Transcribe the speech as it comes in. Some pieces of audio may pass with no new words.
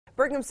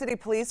Brigham City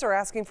Police are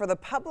asking for the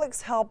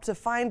public's help to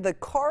find the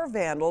car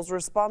vandals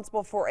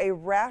responsible for a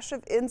rash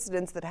of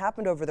incidents that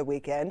happened over the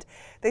weekend.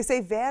 They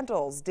say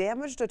vandals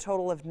damaged a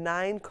total of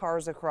 9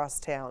 cars across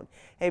town.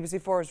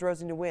 ABC4's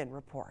Rosie Nguyen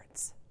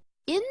reports.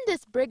 In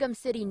this Brigham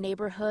City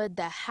neighborhood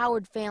the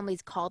Howard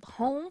families called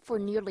home for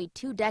nearly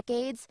 2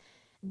 decades,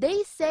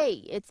 they say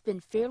it's been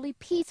fairly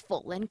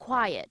peaceful and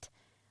quiet.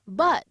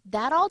 But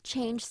that all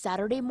changed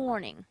Saturday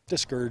morning.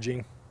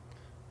 Discouraging,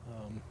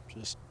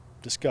 just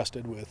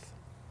disgusted with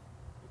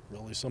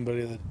really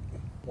somebody that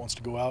wants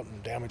to go out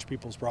and damage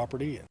people's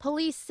property.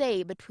 Police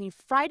say between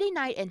Friday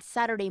night and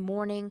Saturday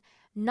morning,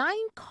 9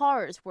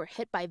 cars were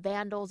hit by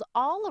vandals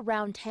all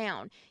around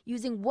town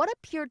using what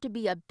appeared to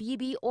be a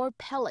BB or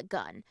pellet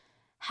gun.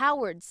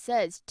 Howard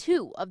says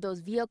 2 of those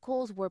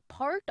vehicles were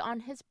parked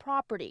on his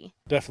property.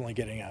 Definitely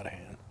getting out of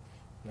hand.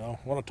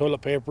 Want a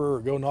toilet paper or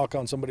go knock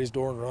on somebody's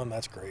door and run,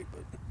 that's great,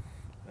 but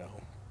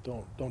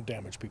don't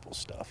damage people's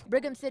stuff.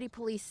 Brigham City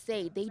Police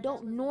say they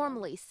don't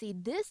normally see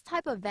this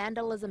type of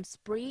vandalism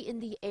spree in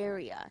the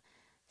area.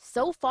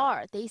 So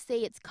far, they say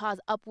it's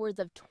caused upwards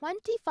of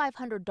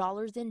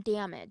 $2,500 in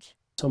damage.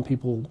 Some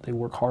people, they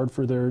work hard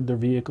for their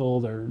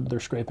vehicle, they're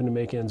scraping to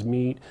make ends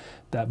meet.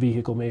 That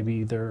vehicle may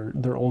be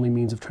their only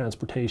means of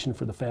transportation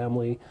for the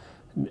family.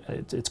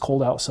 It's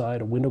cold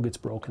outside, a window gets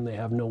broken, they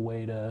have no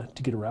way to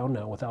get around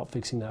now without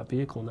fixing that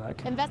vehicle.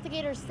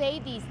 Investigators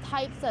say these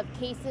types of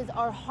cases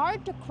are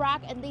hard to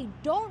crack and they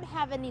don't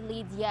have any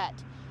leads yet.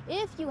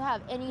 If you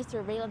have any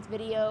surveillance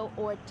video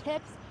or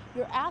tips,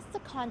 you're asked to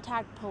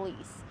contact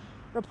police.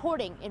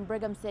 Reporting in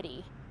Brigham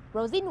City,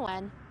 Rosie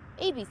Nguyen,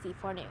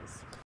 ABC4 News.